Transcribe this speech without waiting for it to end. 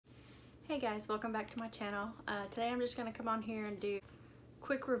Hey guys, welcome back to my channel. Today I'm just going to come on here and do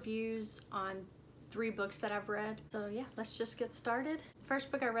quick reviews on 3 books that I've read. So yeah, let's just get started. First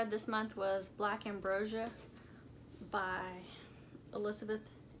book I read this month was Black Ambrosia by Elizabeth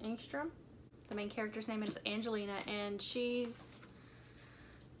Engstrom. The main character's name is Angelina, and she's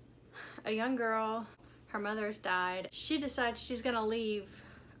a young girl. Her mother has died. She decides she's going to leave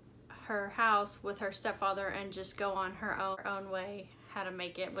her house with her stepfather and just go on her own way, how to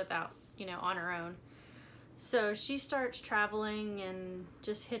make it without, on her own. So she starts traveling and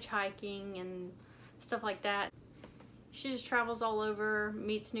just hitchhiking and stuff like that. She just travels all over,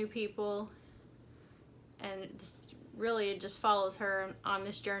 meets new people, and it just follows her on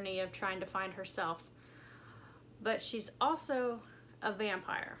this journey of trying to find herself. But she's also a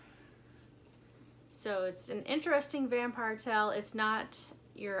vampire. So it's an interesting vampire tale. It's not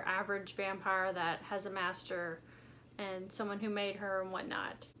your average vampire that has a master and someone who made her and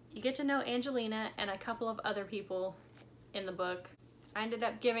whatnot. You get to know Angelina and a couple of other people in the book. I ended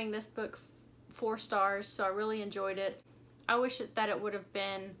up giving this book 4 stars, so I really enjoyed it. I wish that it would have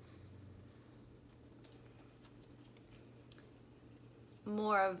been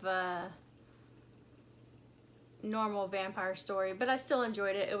more of a normal vampire story, but I still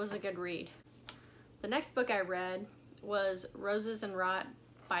enjoyed it. It was a good read. The next book I read was Roses and Rot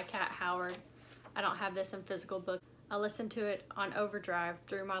by Kat Howard. I don't have this in physical book. I listened to it on overdrive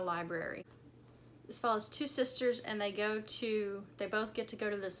through my library. This follows 2 sisters, and they both get to go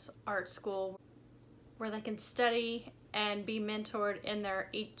to this art school where they can study and be mentored in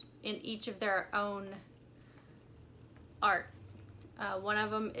each of their own art. One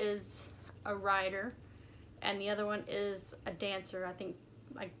of them is a writer, and the other one is a dancer, I think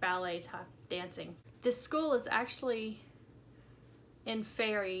like ballet type dancing. This school is actually in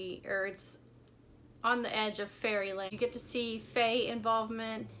fairy, or it's on the edge of fairyland. You get to see fae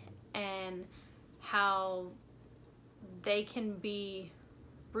involvement and how they can be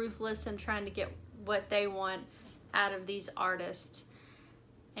ruthless in trying to get what they want out of these artists.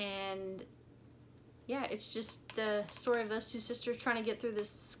 And yeah, it's just the story of those 2 sisters trying to get through this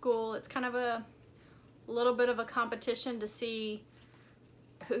school. It's kind of a little bit of a competition to see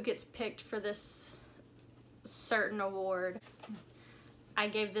who gets picked for this certain award. I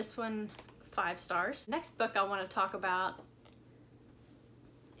gave this one 5 stars. Next book I want to talk about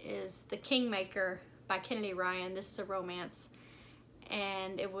is The Kingmaker by Kennedy Ryan. This is a romance,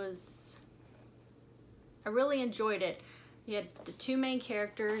 and I really enjoyed it. You had the 2 main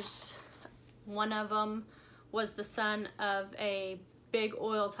characters. One of them was the son of a big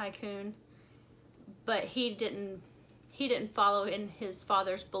oil tycoon, but he didn't follow in his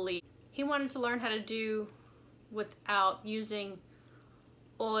father's belief. He wanted to learn how to do without using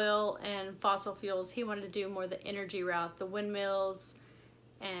oil and fossil fuels. He wanted to do more the energy route, the windmills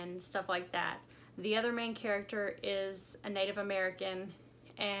and stuff like that. The other main character is a Native American,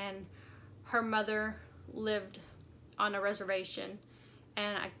 and her mother lived on a reservation,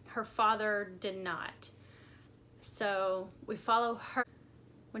 and her father did not. So we follow her.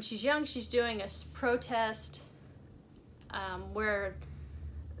 When she's young, she's doing a protest where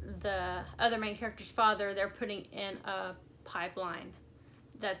the other main character's father, they're putting in a pipeline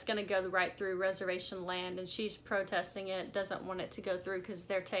that's going to go right through reservation land, and she's protesting it, doesn't want it to go through because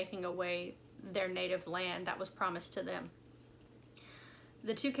they're taking away their native land that was promised to them.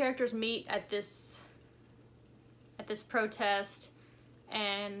 The 2 characters meet at this protest,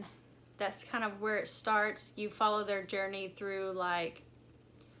 and that's kind of where it starts. You follow their journey through like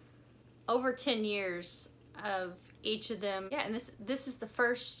over 10 years of each of them. Yeah, and this is the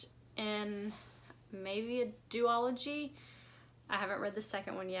first in maybe a duology. I haven't read the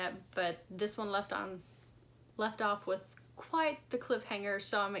second one yet, but this one left off with quite the cliffhanger,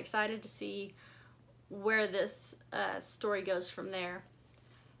 so I'm excited to see where this story goes from there.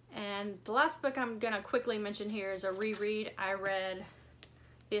 And the last book I'm gonna quickly mention here is a reread. I read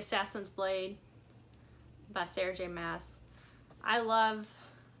The Assassin's Blade by Sarah J. Maas. I love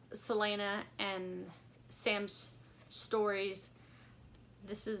Selena and Sam's stories.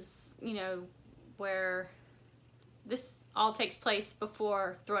 This is, where this all takes place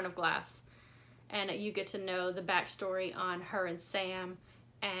before Throne of Glass, and you get to know the backstory on her and Sam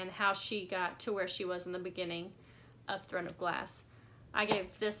and how she got to where she was in the beginning of Throne of Glass. I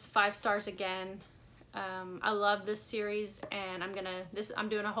gave this 5 stars again. I love this series, and I'm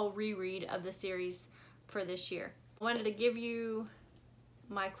doing a whole reread of the series for this year. I wanted to give you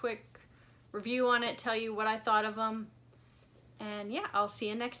my quick review on it, tell you what I thought of them, and yeah, I'll see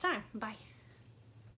you next time. Bye.